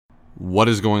What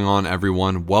is going on,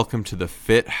 everyone? Welcome to the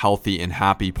Fit, Healthy, and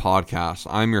Happy podcast.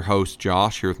 I'm your host,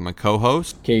 Josh, here with my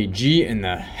co-host, KG in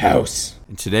the house.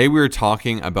 And today we are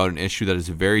talking about an issue that is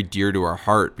very dear to our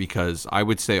heart because I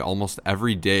would say almost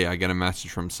every day I get a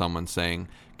message from someone saying,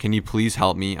 "Can you please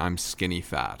help me? I'm skinny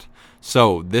fat."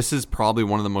 So this is probably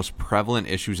one of the most prevalent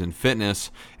issues in fitness,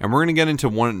 and we're going to get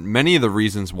into many of the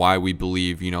reasons why we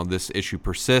believe, this issue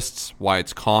persists, why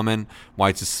it's common, why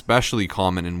it's especially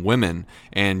common in women,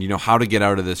 and, how to get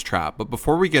out of this trap. But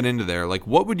before we get into there,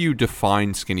 what would you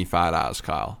define skinny fat as,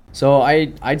 Kyle? So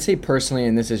I'd say personally,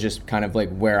 and this is just kind of like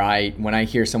when I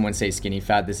hear someone say skinny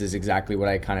fat, this is exactly what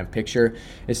I kind of picture,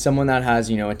 is someone that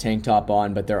has, a tank top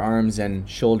on, but their arms and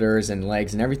shoulders and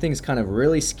legs and everything's kind of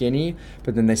really skinny,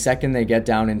 but then the second they get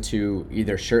down into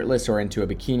either shirtless or into a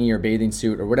bikini or bathing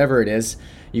suit or whatever it is,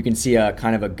 you can see a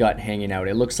kind of a gut hanging out.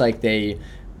 It looks like they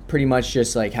pretty much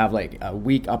just have a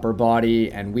weak upper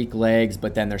body and weak legs,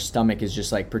 but then their stomach is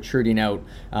just protruding out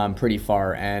pretty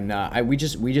far. And we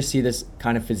just see this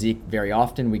kind of physique very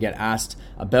often. We get asked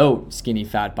about skinny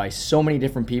fat by so many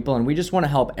different people, and we just want to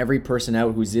help every person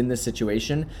out who's in this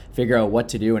situation figure out what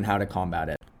to do and how to combat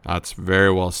it. That's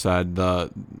very well said.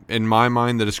 In my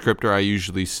mind, the descriptor I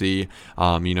usually see,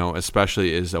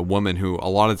 especially is a woman who a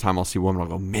lot of the time I'll see a woman, I'll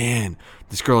go, man,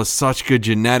 this girl has such good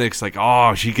genetics.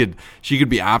 She could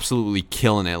be absolutely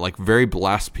killing it. Very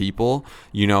blessed people,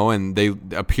 and they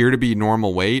appear to be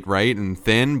normal weight, right, and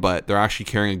thin, but they're actually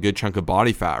carrying a good chunk of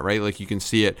body fat, right? You can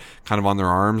see it kind of on their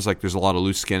arms, there's a lot of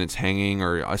loose skin, it's hanging,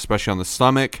 or especially on the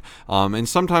stomach, and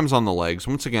sometimes on the legs.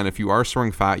 Once again, if you are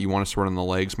storing fat, you want to store it on the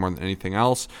legs more than anything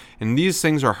else. And these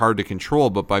things are hard to control,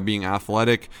 but by being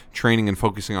athletic, training, and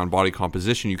focusing on body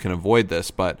composition, you can avoid this.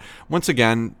 But once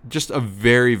again, just a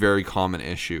very, very common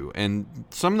issue. And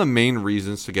some of the main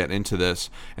reasons to get into this,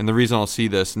 and the reason I'll see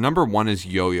this, number one is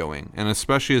yo-yoing, and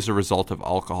especially as a result of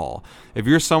alcohol. If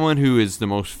you're someone who is the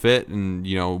most fit and,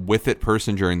 with it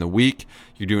person during the week,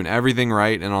 you're doing everything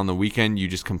right, and on the weekend you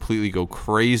just completely go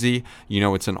crazy,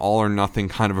 it's an all or nothing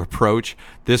kind of approach,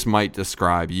 this might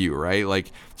describe you,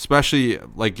 right? Especially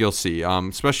you'll see,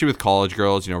 especially with college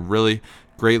girls, really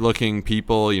great looking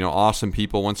people, awesome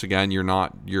people. Once again,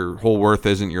 your whole worth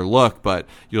isn't your look, but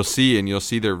you'll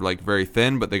see they're very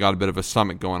thin, but they got a bit of a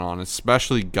stomach going on,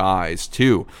 especially guys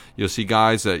too. You'll see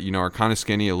guys that, are kind of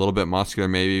skinny, a little bit muscular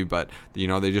maybe, but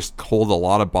they just hold a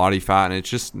lot of body fat, and it's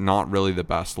just not really the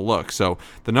best look. So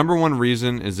the number one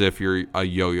reason is if you're a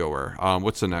yo-yoer.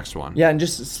 What's the next one? Yeah, and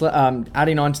just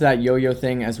adding on to that yo-yo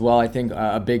thing as well, I think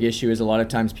a big issue is a lot of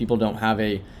times people don't have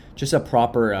a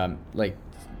proper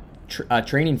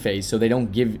training phase, so they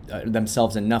don't give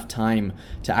themselves enough time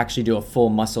to actually do a full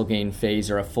muscle gain phase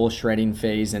or a full shredding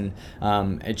phase, and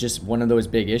it's just one of those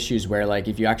big issues where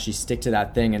if you actually stick to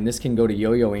that thing, and this can go to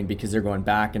yo-yoing because they're going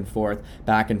back and forth.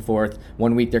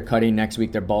 1 week they're cutting, next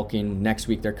week they're bulking, next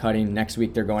week they're cutting, next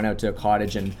week they're going out to a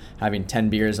cottage and having 10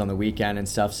 beers on the weekend and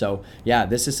stuff. So yeah,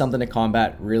 this is something to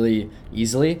combat really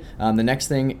easily. The next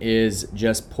thing is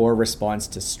just poor response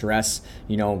to stress.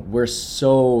 We're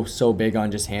so big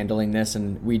on just handling this,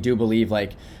 and we do believe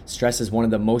stress is one of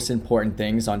the most important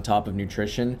things on top of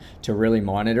nutrition to really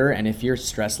monitor. And if your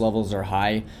stress levels are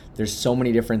high, there's so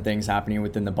many different things happening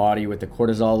within the body, with the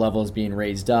cortisol levels being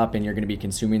raised up, and you're going to be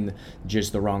consuming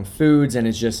just the wrong foods, and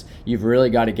it's just, you've really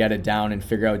got to get it down and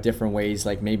figure out different ways,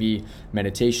 maybe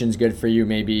meditation's good for you,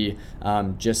 maybe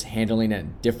just handling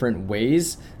it different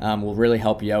ways will really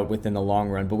help you out within the long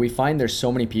run. But we find there's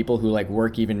so many people who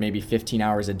work even maybe 15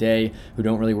 hours a day, who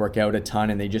don't really work out a ton,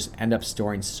 and they just end up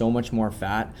storing so much more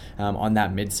fat on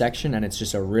that midsection, and it's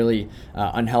just a really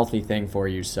unhealthy thing for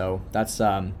you. So that's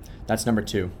number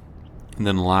two. And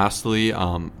then lastly,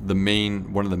 one of the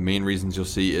main reasons you'll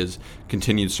see is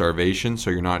continued starvation. So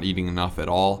you're not eating enough at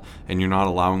all, and you're not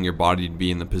allowing your body to be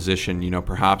in the position,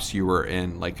 perhaps you were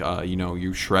in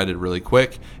you shredded really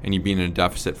quick and you've been in a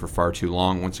deficit for far too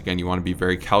long. Once again, you want to be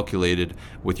very calculated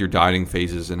with your dieting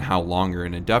phases and how long you're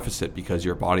in a deficit, because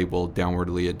your body will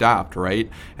downwardly adapt, right?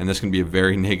 And this can be a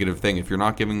very negative thing. If you're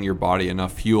not giving your body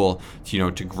enough fuel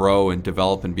to grow and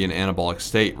develop and be in an anabolic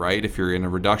state, right? If you're in a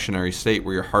reductionary state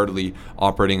where you're hardly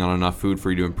operating on enough food for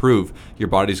you to improve, your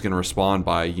body's going to respond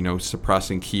by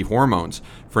suppressing key hormones.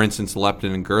 For instance,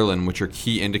 leptin and ghrelin, which are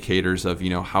key indicators of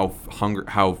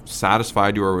how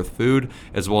satisfied you are with food,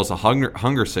 as well as the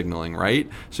hunger signaling, right?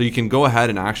 So you can go ahead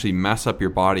and actually mess up your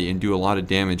body and do a lot of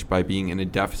damage by being in a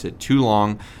deficit too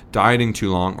long, dieting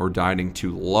too long or dieting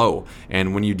too low.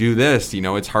 And when you do this,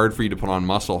 it's hard for you to put on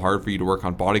muscle, hard for you to work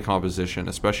on body composition,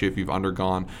 especially if you've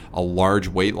undergone a large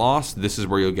weight loss. This is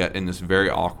where you'll get in this very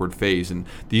awkward phase. And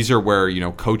these are where,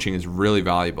 coaching is really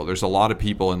valuable. There's a lot of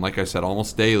people, and like I said,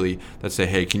 almost daily, that say,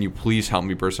 hey, can you please help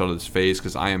me burst out of this phase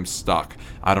because I am stuck.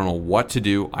 I don't know what to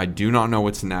do. I do not know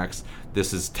what's next.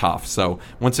 This is tough. So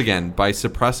once again, by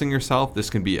suppressing yourself, this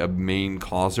can be a main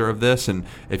causer of this. And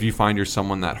if you find you're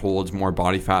someone that holds more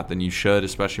body fat than you should,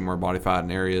 especially more body fat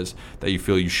in areas that you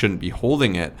feel you shouldn't be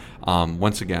holding it,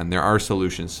 once again, there are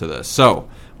solutions to this. So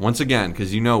once again,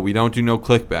 because we don't do no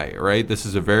clickbait, right? This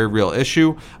is a very real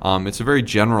issue. It's a very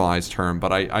generalized term,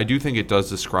 but I do think it does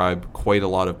describe quite a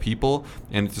lot of people,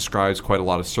 and it describes quite a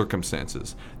lot of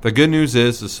circumstances. The good news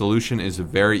is the solution is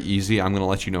very easy. I'm going to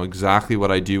let you know exactly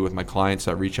what I do with my clients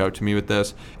that reach out to me with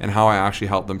this and how I actually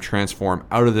help them transform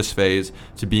out of this phase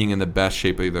to being in the best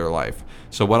shape of their life.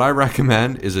 So what I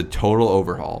recommend is a total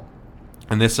overhaul.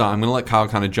 And this, I'm going to let Kyle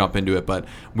kind of jump into it, but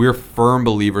we're firm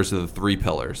believers of the 3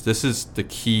 pillars. This is the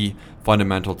key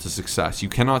fundamental to success. You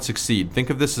cannot succeed. Think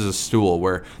of this as a stool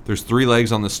where there's 3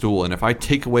 legs on the stool, and if I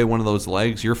take away one of those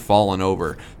legs, you're falling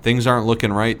over. Things aren't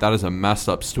looking right. That is a messed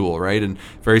up stool, right? And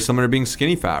very similar to being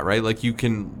skinny fat, right? Like you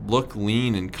can look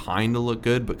lean and kind of look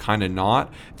good, but kind of not.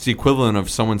 It's the equivalent of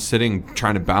someone sitting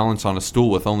trying to balance on a stool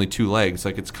with only 2 legs.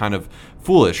 Like it's kind of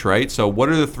foolish, right? So what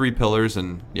are the 3 pillars?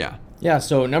 And Yeah,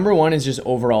 so number 1 is just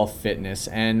overall fitness,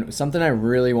 and something I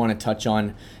really want to touch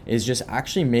on is just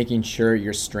actually making sure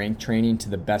you're strength training to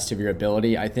the best of your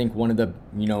ability. I think one of the,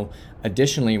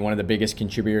 additionally, one of the biggest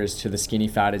contributors to the skinny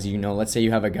fat is, let's say you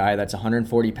have a guy that's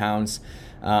 140 pounds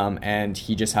and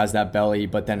he just has that belly,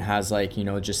 but then has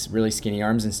just really skinny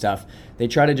arms and stuff. They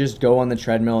try to just go on the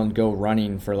treadmill and go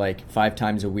running for 5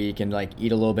 times a week and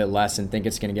eat a little bit less and think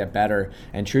it's going to get better.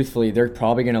 And truthfully, they're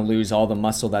probably going to lose all the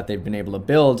muscle that they've been able to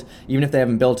build. Even if they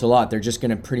haven't built a lot, they're just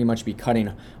going to pretty much be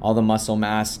cutting all the muscle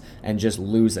mass and just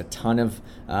lose a ton of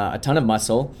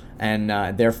muscle,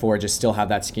 and therefore just still have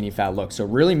that skinny fat look. So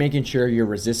really making sure you're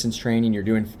resistance training, you're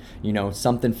doing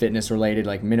something fitness related,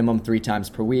 like minimum 3 times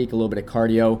per week, a little bit of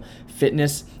cardio.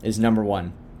 Fitness is number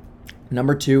 1.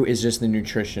 Number 2 is just the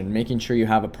nutrition, making sure you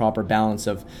have a proper balance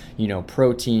of,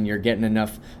 protein, you're getting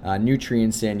enough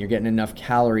nutrients in, you're getting enough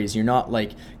calories. You're not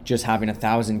just having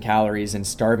 1,000 calories and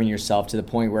starving yourself to the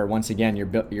point where once again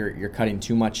you're cutting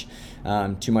too much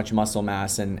muscle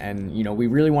mass. And we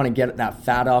really want to get that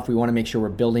fat off. We want to make sure we're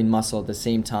building muscle at the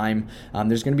same time.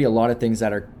 There's going to be a lot of things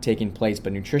that are taking place,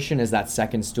 but nutrition is that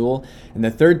second stool. And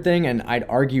the third thing, and I'd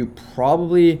argue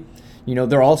probably,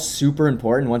 they're all super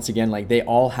important. Once again, they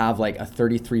all have a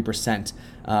 33%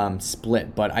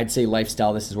 split, but I'd say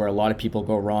lifestyle, this is where a lot of people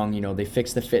go wrong. They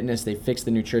fix the fitness, they fix the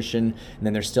nutrition, and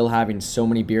then they're still having so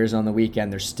many beers on the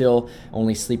weekend. They're still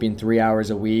only sleeping 3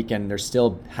 hours a week, and they're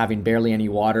still having barely any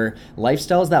water.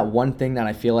 Lifestyle is that one thing that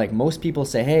I feel like most people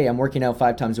say, hey, I'm working out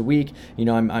 5 times a week.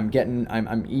 I'm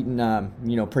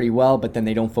eating, pretty well, but then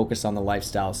they don't focus on the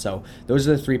lifestyle. So those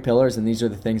are the 3 pillars, and these are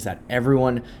the things that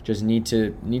everyone just needs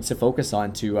to focus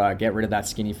on to get rid of that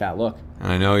skinny fat look.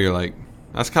 And I know you're like,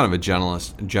 that's kind of a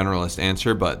generalist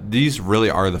answer, but these really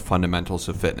are the fundamentals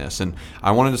of fitness. And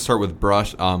I wanted to start with broad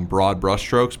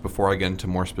brushstrokes before I get into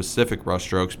more specific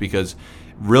brushstrokes, because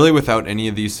really without any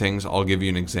of these things, I'll give you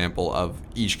an example of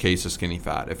each case of skinny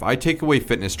fat. If I take away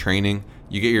fitness training,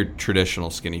 you get your traditional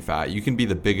skinny fat. You can be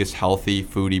the biggest healthy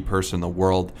foodie person in the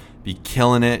world, be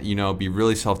killing it, be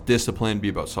really self-disciplined, be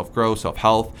about self-growth,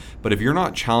 self-health. But if you're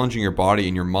not challenging your body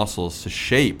and your muscles to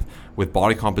shape with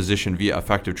body composition via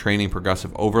effective training,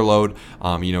 progressive overload,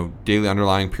 daily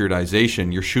underlying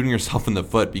periodization, you're shooting yourself in the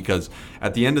foot, because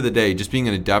at the end of the day, just being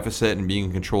in a deficit and being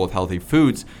in control with healthy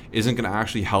foods isn't going to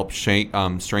actually help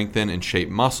strengthen and shape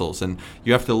muscles. And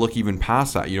you have to look even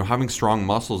past that. Having strong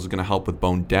muscles is going to help with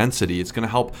bone density. It's going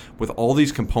to help with all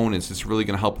these components. It's really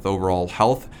going to help with overall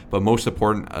health, but most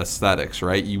important, aesthetics,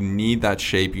 right? You need that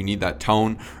shape, you need that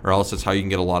tone, or else that's how you can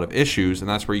get a lot of issues. And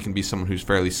that's where you can be someone who's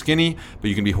fairly skinny, but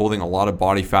you can be holding a lot of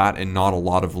body fat and not a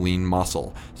lot of lean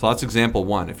muscle. So that's example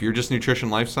 1. If you're just nutrition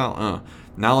lifestyle,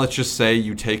 now let's just say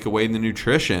you take away the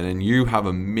nutrition and you have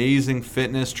amazing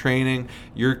fitness training,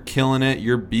 you're killing it,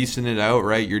 you're beasting it out,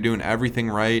 right? You're doing everything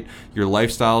right, your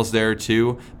lifestyle's there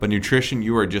too, but nutrition,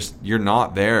 you're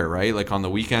not there, right? On the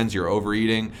weekends, you're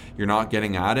overeating, you're not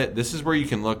getting at it. This is where you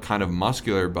can look kind of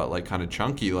muscular, but kind of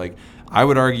chunky. I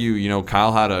would argue,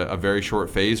 Kyle had a very short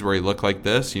phase where he looked like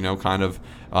this, kind of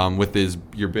with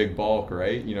your big bulk,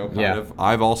 right?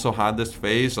 I've also had this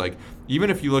phase. Even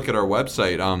if you look at our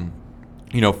website,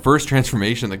 first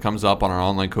transformation that comes up on our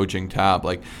online coaching tab.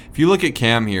 Like if you look at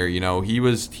Cam here, he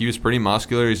was pretty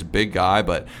muscular. He's a big guy,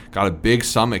 but got a big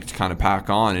stomach to kind of pack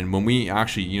on. And when we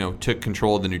actually, took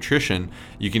control of the nutrition,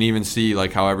 you can even see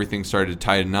like how everything started to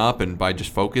tighten up. And by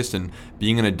just focused and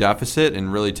being in a deficit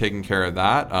and really taking care of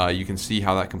that, you can see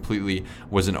how that completely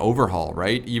was an overhaul,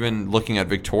 right? Even looking at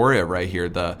Victoria right here,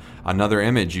 another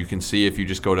image you can see if you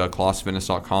just go to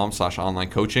colossfitness.com/online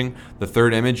coaching, the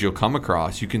third image you'll come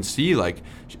across, you can see like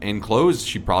in clothes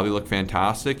she probably looked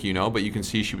fantastic, but you can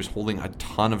see she was holding a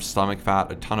ton of stomach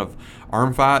fat, a ton of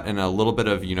arm fat, and a little bit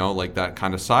of like that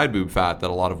kind of side boob fat that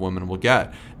a lot of women will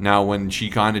get. Now when she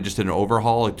kind of just did an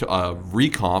overhaul, a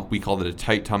recomp, we called it a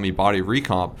tight tummy body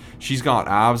recomp, she's got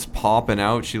abs popping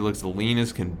out, she looks lean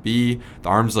as can be, the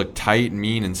arms look tight,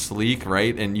 mean, and sleek,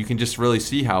 right? And you can just really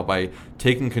see how by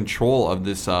taking control of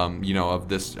this, of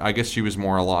this, I guess she was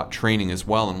more a lot training as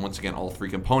well, and once again all three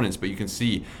components, but you can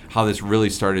see how this really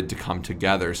started to come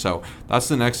together. So that's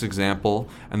the next example.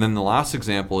 And then the last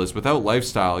example is without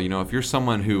lifestyle. If you're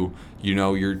someone who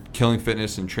you're killing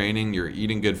fitness and training, you're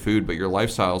eating good food, but your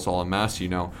lifestyle is all a mess,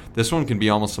 this one can be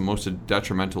almost the most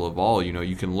detrimental of all.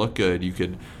 You can look good, you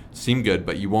could seem good,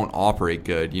 but you won't operate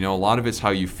good. A lot of it's how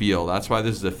you feel. That's why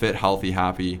this is a fit, healthy,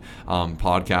 happy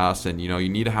podcast. And you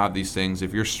need to have these things.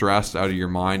 If you're stressed out of your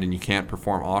mind and you can't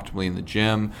perform optimally in the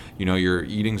gym, your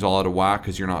eating's all out of whack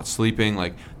because you're not sleeping,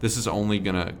 like this is only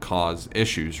gonna cause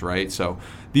issues, right? So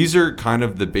these are kind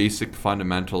of the basic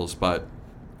fundamentals. But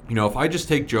if I just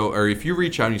take Joe, or if you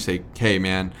reach out and you say, hey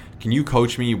man, can you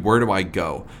coach me? Where do I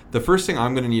go? The first thing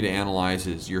I'm going to need to analyze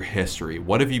is your history.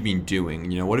 What have you been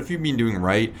doing? What have you been doing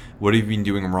right? What have you been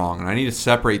doing wrong? And I need to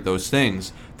separate those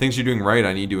things. Things you're doing right,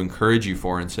 I need to encourage you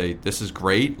for and say, this is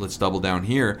great, let's double down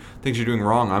here. Things you're doing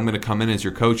wrong, I'm going to come in as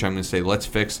your coach. I'm going to say, let's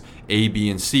fix A, B,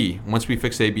 and C. Once we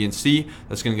fix A, B, and C,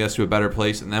 that's going to get us to a better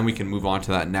place, and then we can move on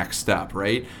to that next step,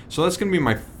 right? So that's going to be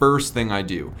my first thing I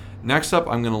do. Next up,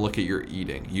 I'm going to look at your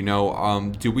eating.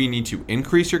 Do we need to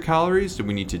increase your calories? Do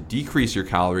we need to decrease your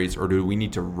calories? Or do we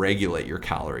need to regulate your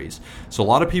calories? So a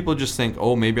lot of people just think,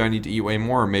 oh, maybe I need to eat way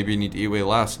more, or maybe I need to eat way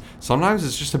less. Sometimes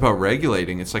it's just about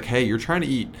regulating. It's like, hey, you're trying to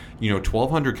eat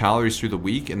 1,200 calories through the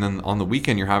week, and then on the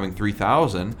weekend you're having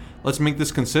 3,000. Let's make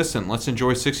this consistent. Let's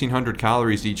enjoy 1,600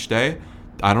 calories each day.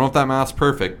 I don't know if that math's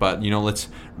perfect, but let's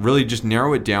really just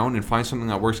narrow it down and find something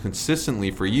that works consistently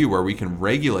for you, where we can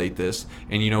regulate this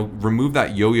and remove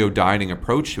that yo-yo dieting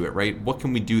approach to it, right? What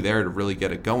can we do there to really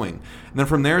get it going? And then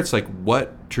from there, it's like,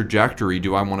 what trajectory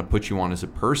do I want to put you on as a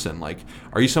person? Like,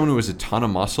 are you someone who has a ton of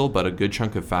muscle but a good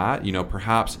chunk of fat?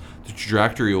 Perhaps the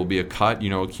trajectory will be a cut,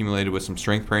 accumulated with some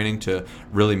strength training to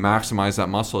really maximize that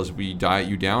muscle as we diet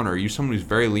you down. Or are you someone who's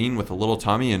very lean with a little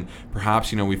tummy, and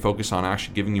perhaps we focus on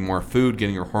actually giving you more food,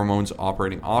 getting your hormones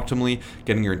operating optimally,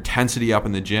 getting your intensity up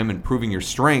in the gym, improving your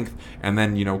strength, and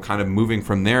then kind of moving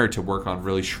from there to work on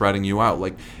really shredding you out.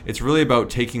 Like, it's really about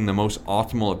taking the most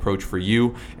optimal approach for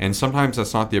you, and sometimes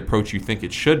that's not the approach you think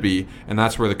it should be, and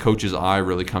that's where the coach's eye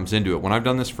really comes into it. When I've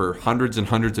done this for hundreds and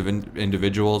hundreds of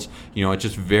individuals, it's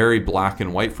just very black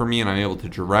and white for me, and I'm able to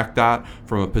direct that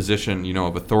from a position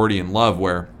of authority and love,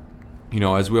 where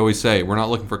as we always say, we're not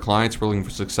looking for clients, we're looking for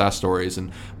success stories.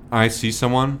 And I see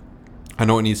someone, I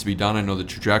know what needs to be done, I know the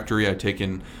trajectory, I take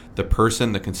in the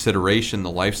person, the consideration,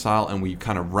 the lifestyle, and we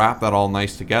kind of wrap that all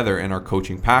nice together in our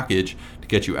coaching package to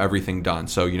get you everything done.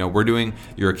 So, we're doing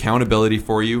your accountability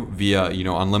for you via,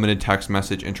 unlimited text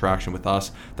message interaction with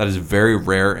us. That is very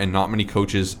rare, and not many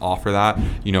coaches offer that,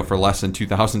 for less than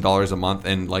 $2,000 a month.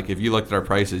 And like, if you looked at our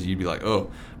prices, you'd be like, oh,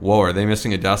 whoa, are they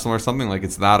missing a decimal or something? Like,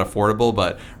 it's that affordable.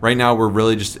 But right now we're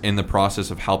really just in the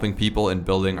process of helping people and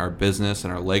building our business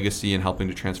and our legacy, and helping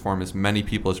to transform as many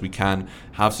people as we can,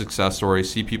 have success stories,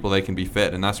 see people they can be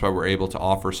fit. And that's why we're able to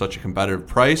offer such a competitive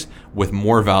price with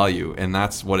more value. And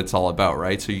that's what it's all about,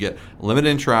 right? So you get limited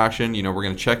interaction. We're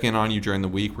going to check in on you during the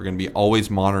week. We're going to be always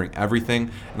monitoring everything.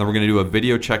 And then we're going to do a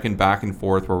video check-in back and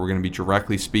forth, where we're going to be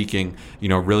directly speaking,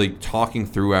 really talking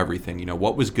through everything.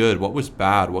 What was good? What was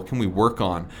bad? What can we work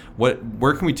on?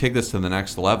 Where can we take this to the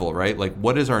next level, right? Like,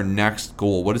 what is our next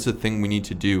goal? What is the thing we need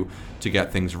to do to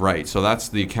get things right? So that's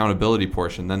the accountability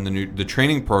portion. Then the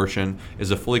training portion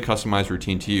is a fully customized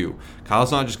routine to you.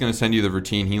 Kyle's not just going to send you the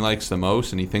routine he likes the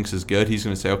most and he thinks is good. He's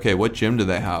going to say, okay, what gym do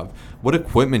they have? What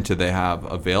equipment do they have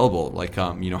available? Like,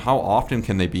 how often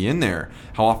can they be in there?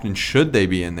 How often should they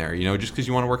be in there? Just because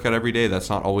you want to work out every day, that's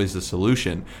not always the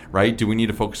solution, right? Do we need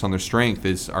to focus on their strength?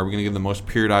 Are we going to give them the most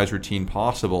periodized routine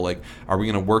possible? Like, are we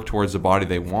going to work towards the body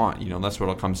they want? That's what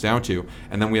it comes down to.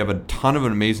 And then we have a ton of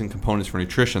amazing components for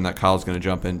nutrition that Kyle's going to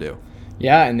jump into.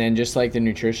 Yeah, and then just like the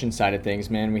nutrition side of things,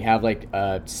 man, we have like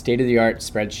a state-of-the-art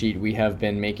spreadsheet. We have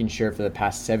been making sure for the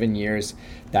past 7 years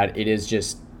that it is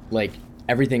just like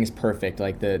everything's perfect.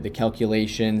 Like the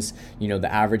calculations,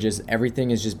 the averages,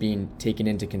 everything is just being taken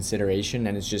into consideration.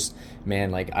 And it's just, man,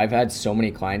 like I've had so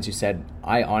many clients who said,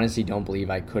 I honestly don't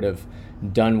believe I could have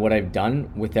done what I've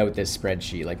done without this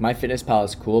spreadsheet. Like MyFitnessPal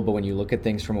is cool, but when you look at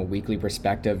things from a weekly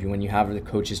perspective, when you have the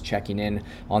coaches checking in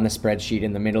on the spreadsheet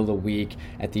in the middle of the week,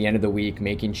 at the end of the week,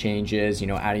 making changes,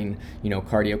 adding,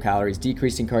 cardio calories,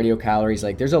 decreasing cardio calories,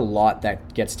 like there's a lot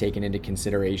that gets taken into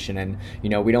consideration. And,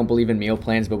 we don't believe in meal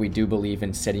plans, but we do believe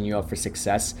in setting you up for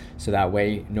success. So that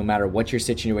way, no matter what your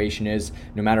situation is,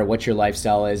 no matter what your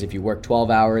lifestyle is, if you work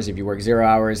 12 hours, if you work 0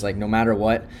 hours, like no matter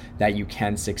what, that you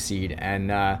can succeed.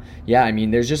 And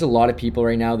there's just a lot of people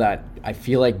right now that I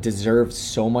feel like deserve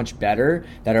so much better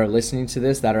that are listening to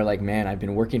this, that are like, man, I've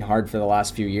been working hard for the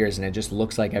last few years and it just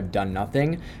looks like I've done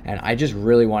nothing. And I just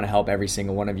really want to help every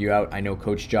single one of you out. I know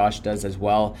Coach Josh does as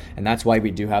well. And that's why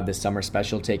we do have this summer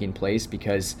special taking place,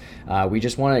 because we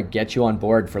just want to get you on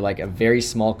board for like a very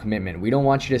small commitment. We don't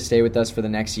want you to stay with us for the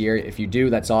next year. If you do,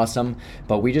 that's awesome.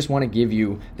 But we just want to give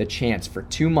you the chance for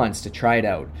 2 months to try it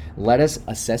out. Let us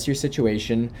assess your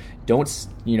situation. Don't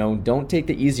take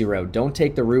the easy route. Don't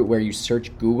take the route where you search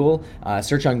on Google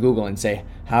and say,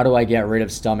 how do I get rid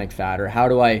of stomach fat, or how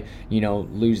do I,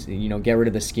 get rid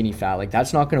of the skinny fat? Like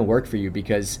that's not going to work for you,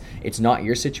 because it's not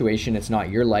your situation. It's not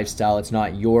your lifestyle. It's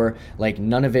not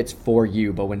none of it's for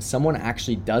you. But when someone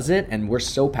actually does it, and we're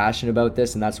so passionate about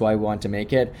this, and that's why we want to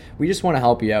make it, we just want to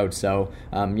help you out. So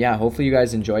hopefully you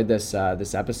guys enjoyed this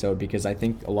episode, because I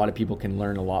think a lot of people can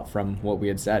learn a lot from what we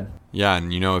had said. Yeah,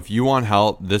 and if you want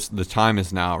help, the time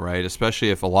is now, right? Especially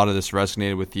if a lot of this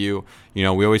resonated with you. We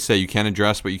always say you can't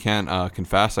address what you can't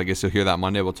confess. I guess you'll hear that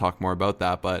Monday. We'll talk more about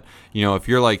that. But if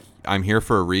you're like, I'm here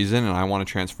for a reason and I want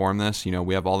to transform this,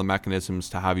 we have all the mechanisms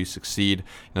to have you succeed.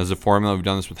 There's a formula. We've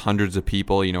done this with hundreds of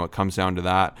people. It comes down to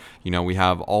that. We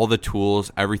have all the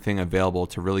tools, everything available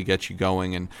to really get you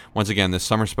going. And once again, this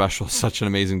summer special is such an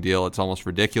amazing deal. It's almost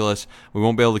ridiculous. We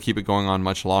won't be able to keep it going on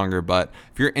much longer, but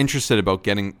if you're interested about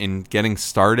getting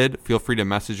started, feel free to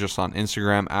message us on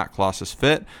Instagram at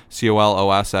ColosssusFit,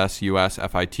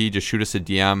 COLOSSUSFIT. Just shoot us a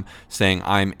DM saying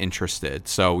I'm interested.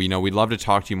 So, we'd love to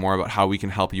talk to you more about how we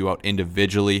can help you out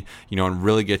individually, and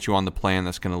really get you on the plan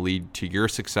that's going to lead to your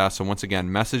success. So once again,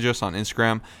 message us on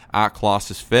Instagram at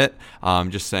ColosssusFit,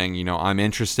 just saying, I'm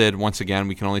interested. Once again,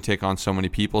 we can only take on so many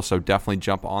people, so definitely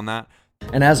jump on that.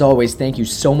 And as always, thank you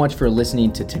so much for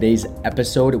listening to today's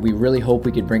episode. We really hope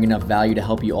we could bring enough value to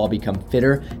help you all become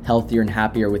fitter, healthier, and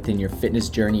happier within your fitness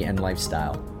journey and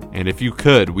lifestyle. And if you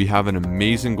could, we have an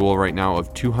amazing goal right now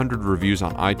of 200 reviews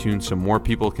on iTunes so more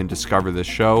people can discover this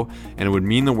show. And it would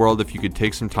mean the world if you could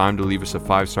take some time to leave us a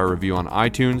 5-star review on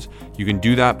iTunes. You can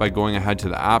do that by going ahead to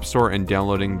the App Store and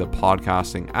downloading the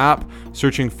podcasting app,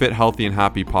 searching Fit, Healthy, and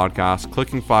Happy Podcast,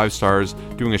 clicking 5 stars,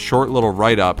 doing a short little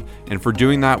write-up. And for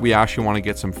doing that, we actually want to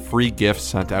get some free gifts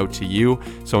sent out to you.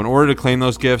 So in order to claim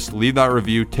those gifts, leave that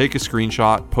review, take a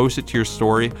screenshot, post it to your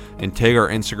story, and tag our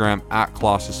Instagram at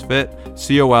ColosssusFit,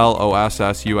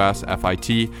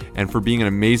 COLOSSUSFIT, and for being an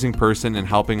amazing person and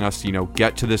helping us,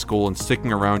 get to this goal and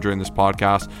sticking around during this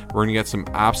podcast. We're going to get some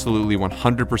absolutely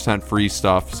 100% free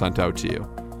stuff sent out to you.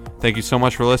 Thank you so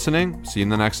much for listening. See you in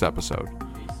the next episode.